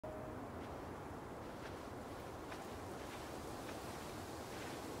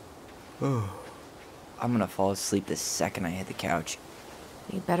I'm gonna fall asleep the second I hit the couch.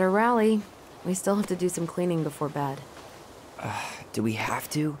 You better rally. We still have to do some cleaning before bed. Do we have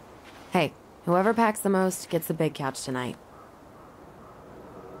to? Hey, whoever packs the most gets the big couch tonight.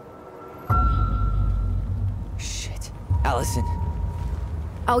 Shit. Allison.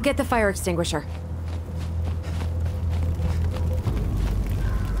 I'll get the fire extinguisher.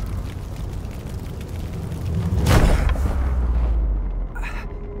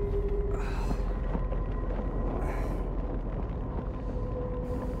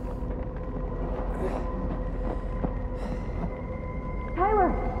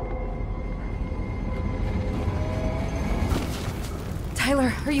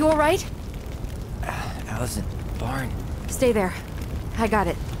 Tyler, are you all right? Allison, barn. Stay there. I got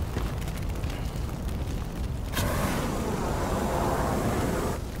it.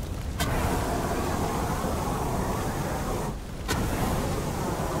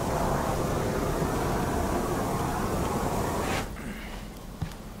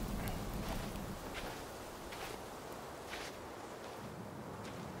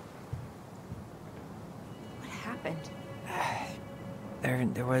 What happened?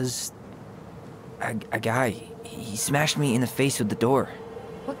 There was a guy. He smashed me in the face with the door.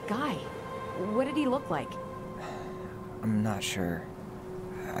 What guy? What did he look like? I'm not sure.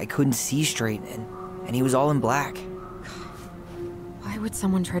 I couldn't see straight, and he was all in black. Why would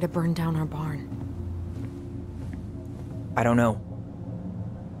someone try to burn down our barn? I don't know.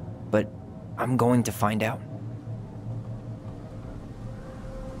 But I'm going to find out.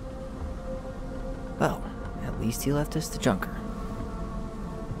 Well, at least he left us the junker.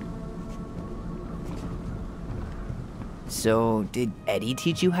 So, did Eddie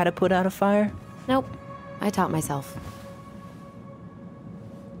teach you how to put out a fire? Nope. I taught myself.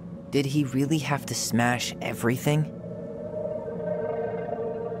 Did he really have to smash everything?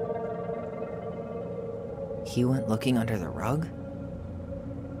 He went looking under the rug?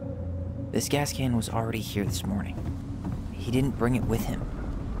 This gas can was already here this morning. He didn't bring it with him.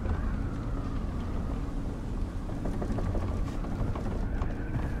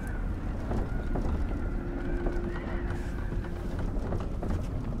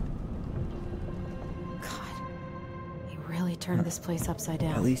 Turned this place upside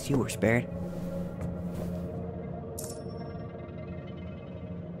down. At least you were spared.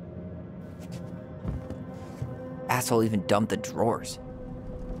 Asshole even dumped the drawers.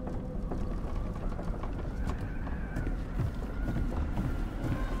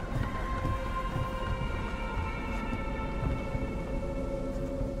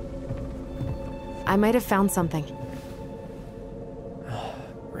 I might have found something.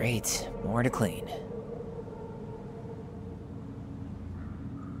 Great. More to clean.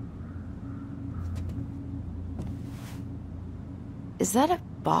 Is that a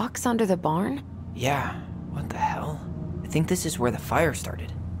box under the barn? Yeah, what the hell? I think this is where the fire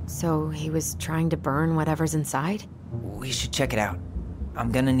started. So he was trying to burn whatever's inside? We should check it out.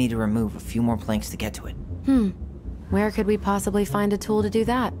 I'm gonna need to remove a few more planks to get to it. Where could we possibly find a tool to do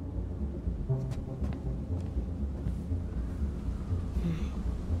that?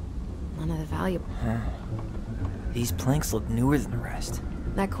 None of the valuable. These planks look newer than the rest.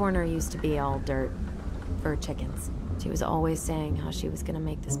 That corner used to be all dirt for chickens. She was always saying how she was gonna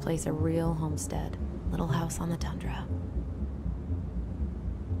make this place a real homestead. Little house on the tundra.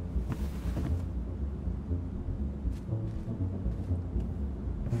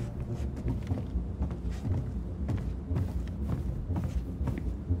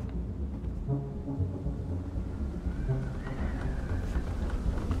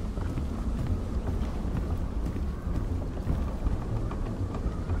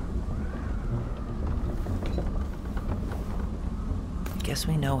 Guess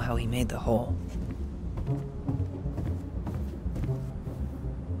we know how he made the hole.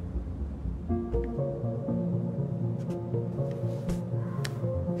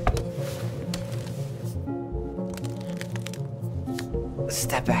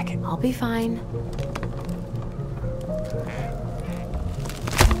 Step back. I'll be fine.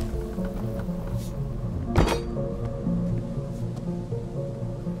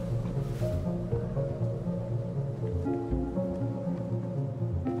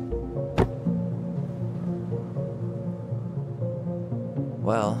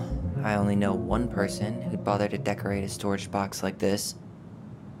 Well, I only know one person who'd bother to decorate a storage box like this.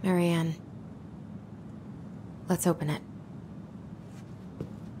 Marianne. Let's open it.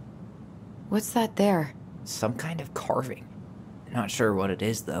 What's that there? Some kind of carving. Not sure what it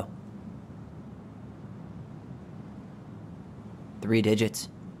is, though. 3 digits.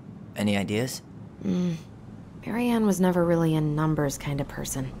 Any ideas? Marianne was never really a numbers kind of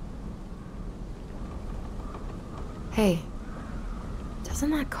person. Hey, doesn't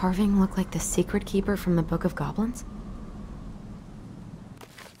that carving look like the secret keeper from the Book of Goblins?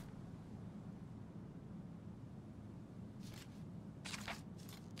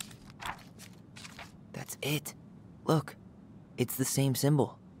 That's it. Look, it's the same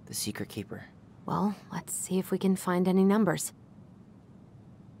symbol, the secret keeper. Well, let's see if we can find any numbers.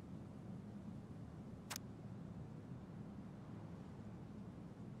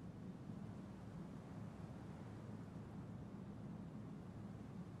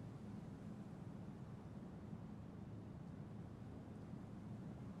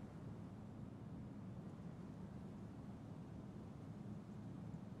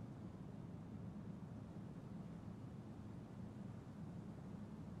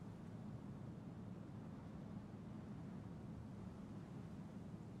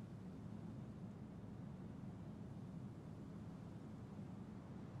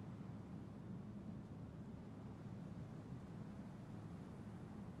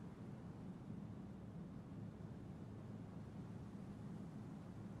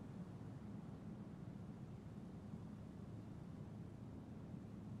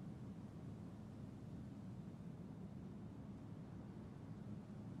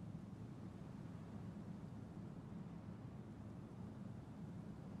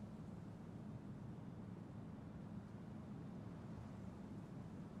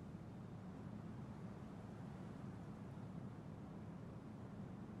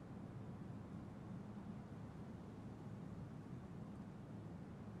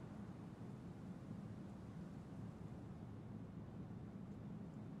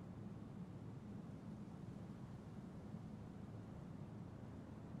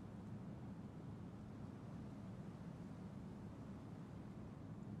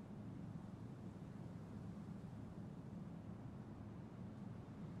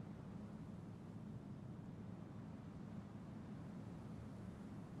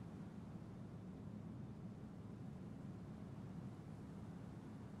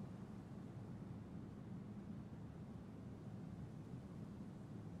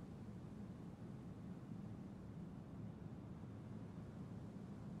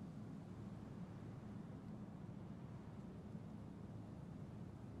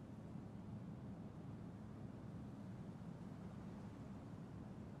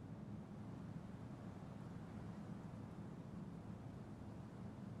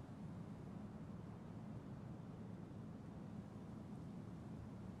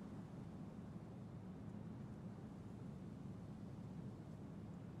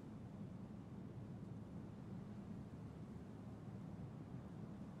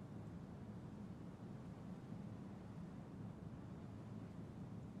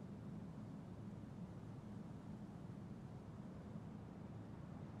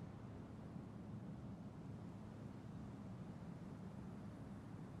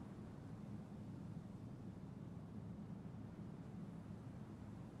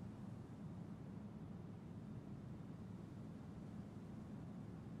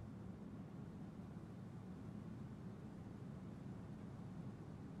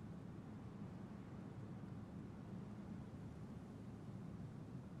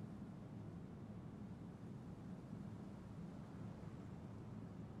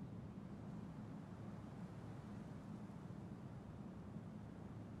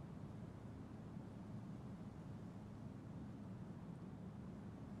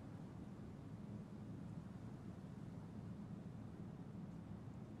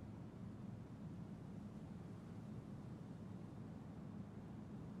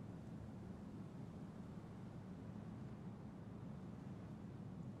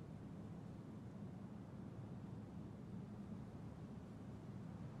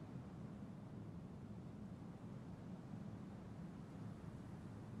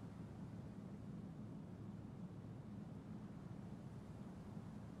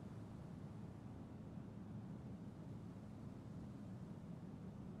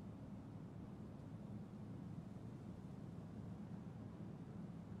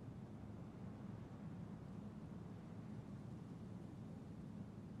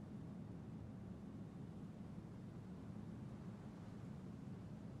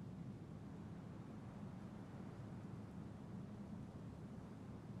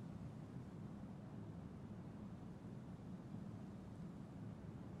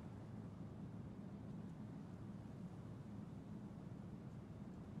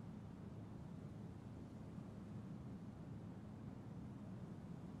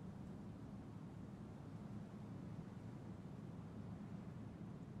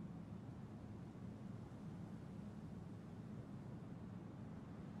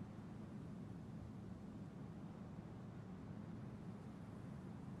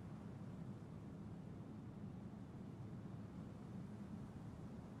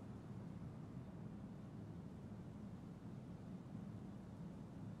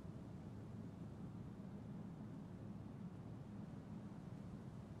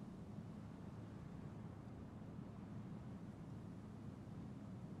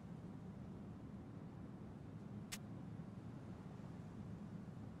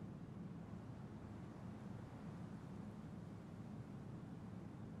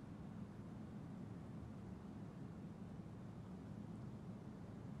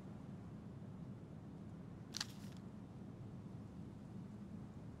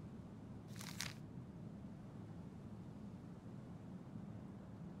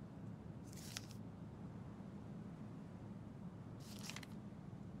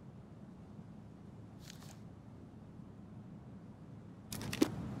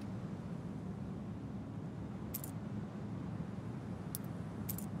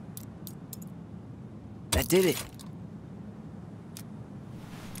 did it.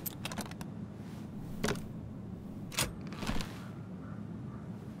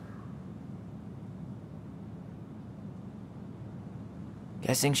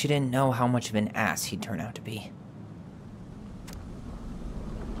 Guessing she didn't know how much of an ass he'd turn out to be.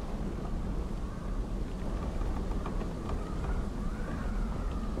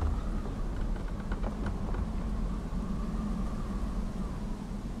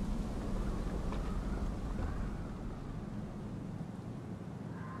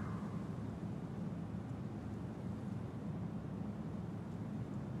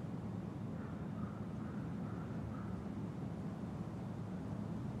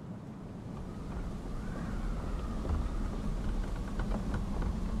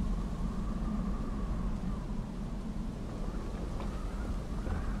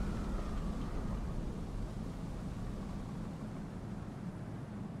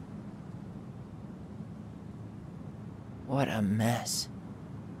 What a mess.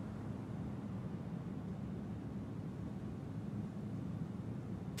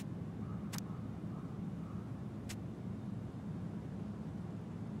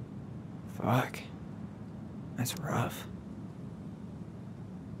 Fuck. That's rough.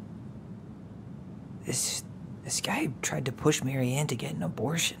 This guy tried to push Mary Ann to get an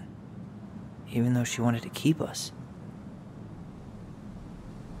abortion, even though she wanted to keep us.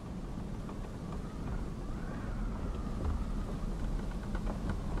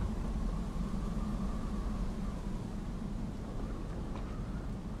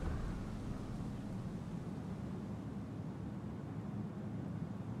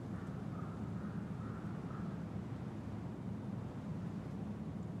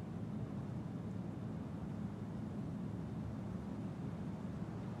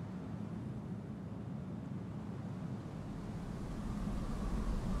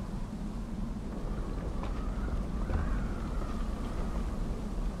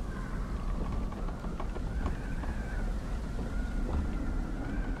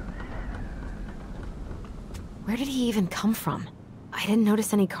 Where did he even come from? I didn't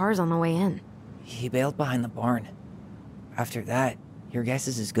notice any cars on the way in. He bailed behind the barn. After that, your guess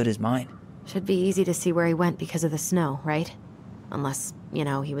is as good as mine. Should be easy to see where he went because of the snow, right? Unless, you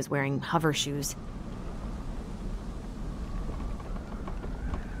know, he was wearing hover shoes.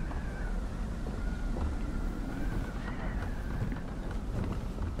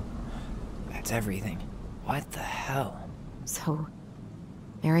 That's everything. What the hell? So,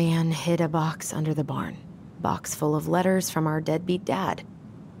 Mary Ann hid a box under the barn. Box full of letters from our deadbeat dad.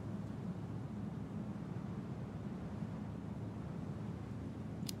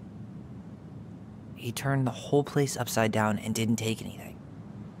 He turned the whole place upside down and didn't take anything.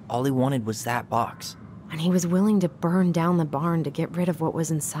 All he wanted was that box. And he was willing to burn down the barn to get rid of what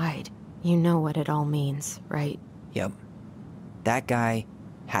was inside. You know what it all means, right? Yep. That guy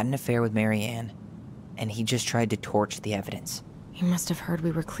had an affair with Mary Ann, and he just tried to torch the evidence. He must have heard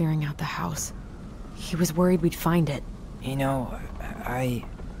we were clearing out the house. He was worried we'd find it. You know, I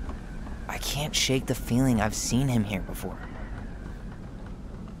can't shake the feeling I've seen him here before.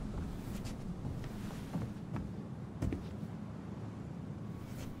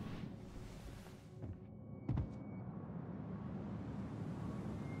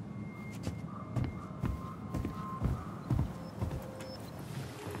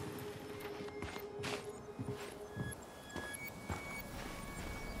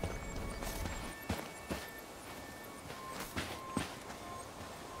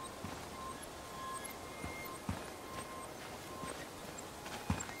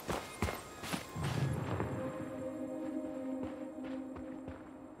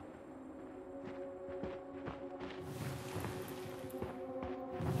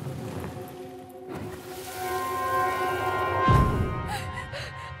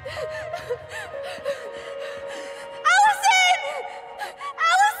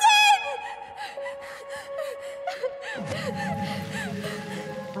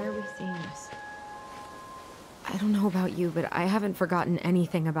 Why are we seeing this? I don't know about you, but I haven't forgotten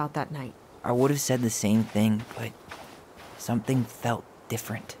anything about that night. I would have said the same thing, but something felt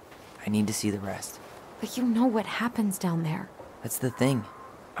different. I need to see the rest. But you know what happens down there. That's the thing.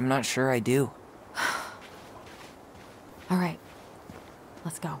 I'm not sure I do. All right,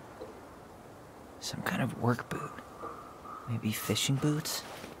 let's go. Some kind of work boot. Maybe fishing boots?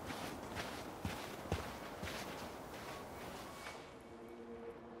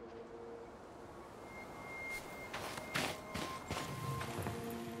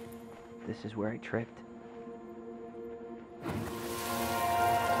 This is where I tripped.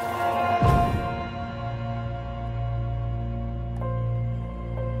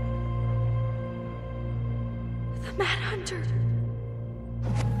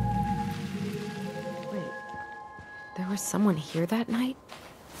 was someone here that night?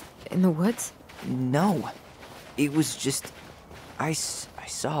 In the woods? No. It was just... I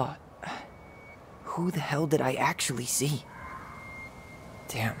saw... Who the hell did I actually see?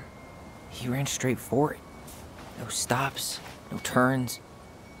 Damn. He ran straight for it. No stops, no turns.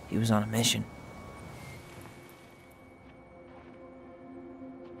 He was on a mission.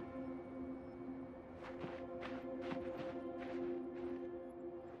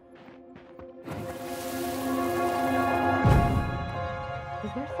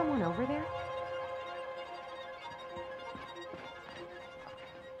 Is there someone over there?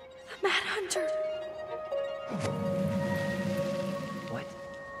 The Mad Hunter! What?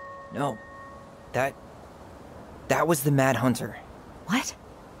 No. That was the Mad Hunter. What?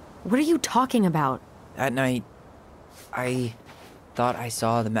 What are you talking about? That night, I thought I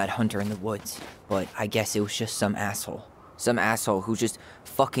saw the Mad Hunter in the woods, but I guess it was just some asshole. Some asshole who just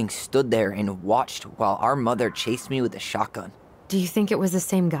fucking stood there and watched while our mother chased me with a shotgun. Do you think it was the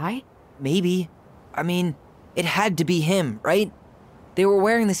same guy? Maybe. I mean, it had to be him, right? They were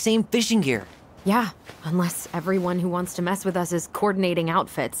wearing the same fishing gear. Yeah, unless everyone who wants to mess with us is coordinating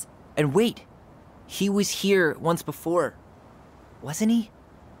outfits. And wait, he was here once before, wasn't he?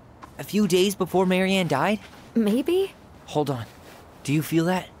 A few days before Marianne died? Maybe? Hold on. Do you feel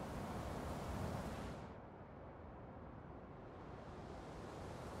that?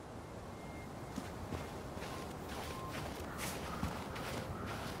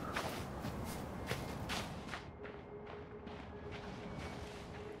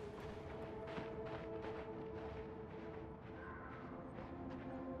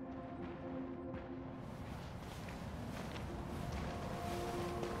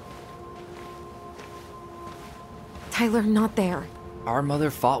 Tyler, not there. Our mother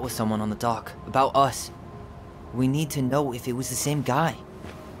fought with someone on the dock about us. We need to know if it was the same guy.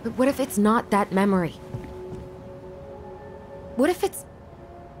 But what if it's not that memory? What if it's...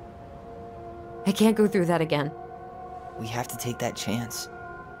 I can't go through that again. We have to take that chance.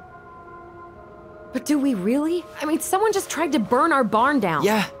 But do we really? I mean, someone just tried to burn our barn down.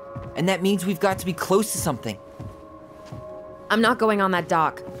 Yeah, and that means we've got to be close to something. I'm not going on that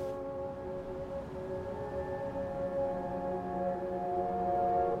dock.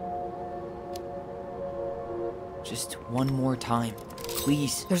 Just one more time,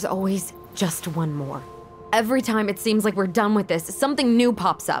 please. There's always just one more. Every time it seems like we're done with this, something new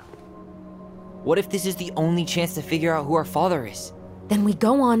pops up. What if this is the only chance to figure out who our father is? Then we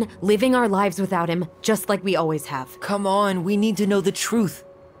go on living our lives without him, just like we always have. Come on, we need to know the truth.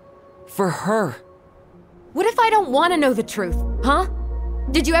 For her. What if I don't want to know the truth, huh?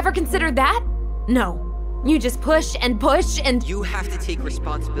 Did you ever consider that? No. You just push and push and... You have to take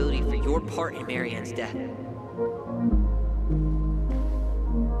responsibility for your part in Marianne's death.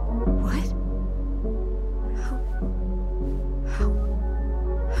 What?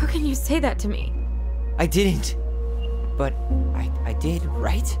 How can you say that to me? I didn't. But I did,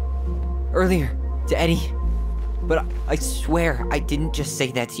 right? Earlier, to Eddie. But I swear I didn't just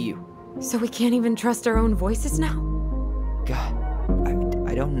say that to you. So we can't even trust our own voices now? God,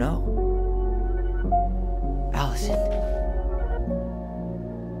 I don't know. Allison.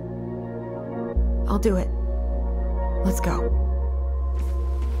 I'll do it. Let's go.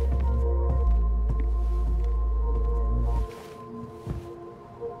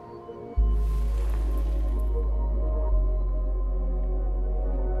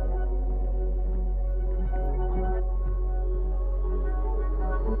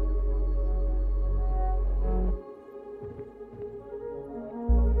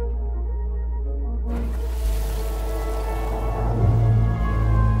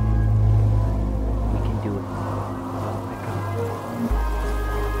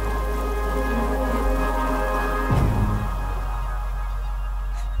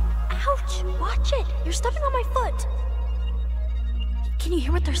 Watch it! You're stepping on my foot! Can you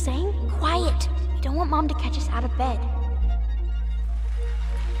hear what they're saying? Quiet! We don't want Mom to catch us out of bed.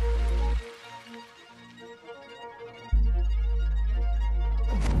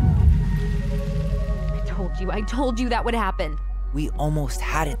 I told you that would happen. We almost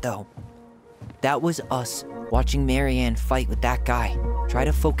had it, though. That was us watching Marianne fight with that guy. Try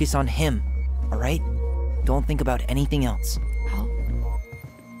to focus on him, all right? Don't think about anything else.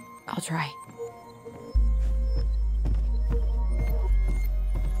 I'll try.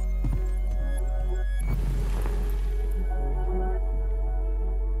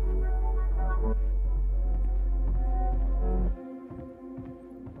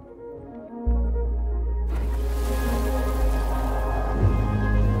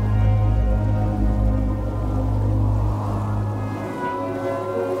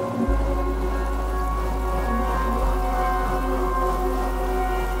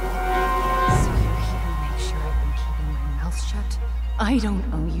 I don't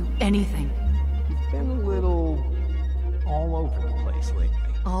owe you anything. You've been a little all over the place lately.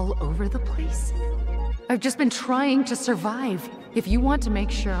 All over the place? I've just been trying to survive. If you want to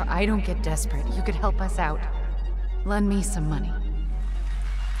make sure I don't get desperate, you could help us out. Lend me some money.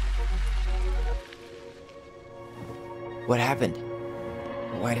 What happened?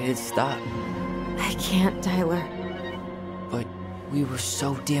 Why did it stop? I can't, Tyler. But we were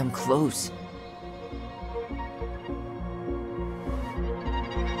so damn close.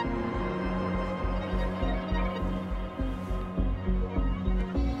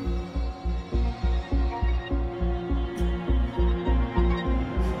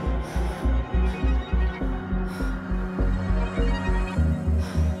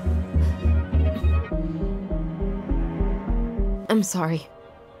 I'm sorry.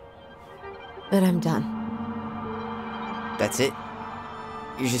 But I'm done. That's it?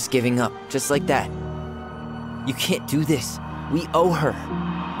 You're just giving up, just like that. You can't do this. We owe her.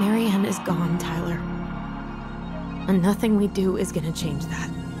 Marianne is gone, Tyler. And nothing we do is gonna change that.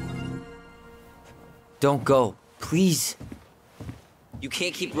 Don't go, please. You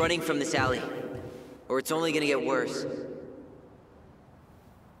can't keep running from this alley, or it's only gonna get worse.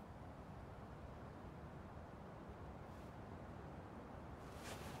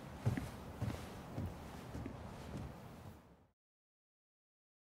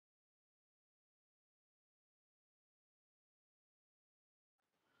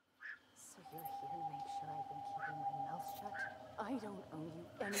 So you're here to make sure I've been keeping my mouth shut? I don't owe you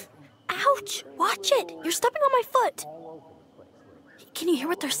anything. Ouch! Watch it! You're stepping on my foot! Can you hear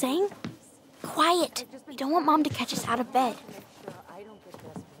what they're saying? Quiet! We don't want Mom to catch us out of bed. Make sure I don't get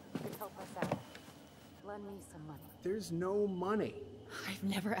desperate. You could help us out. Lend me some money. There's no money. I've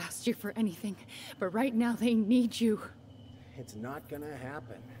never asked you for anything, but right now they need you. It's not gonna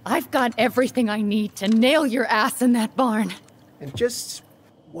happen. I've got everything I need to nail your ass in that barn. And just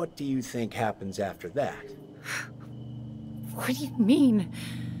what do you think happens after that? What do you mean?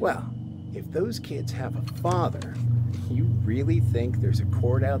 Well, if those kids have a father, you really think there's a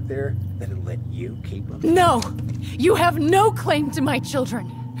court out there that'll let you keep them? No! You have no claim to my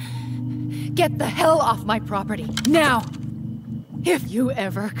children! Get the hell off my property, now! If you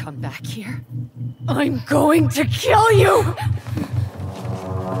ever come back here, I'm going to kill you!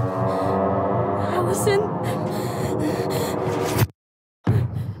 Allison...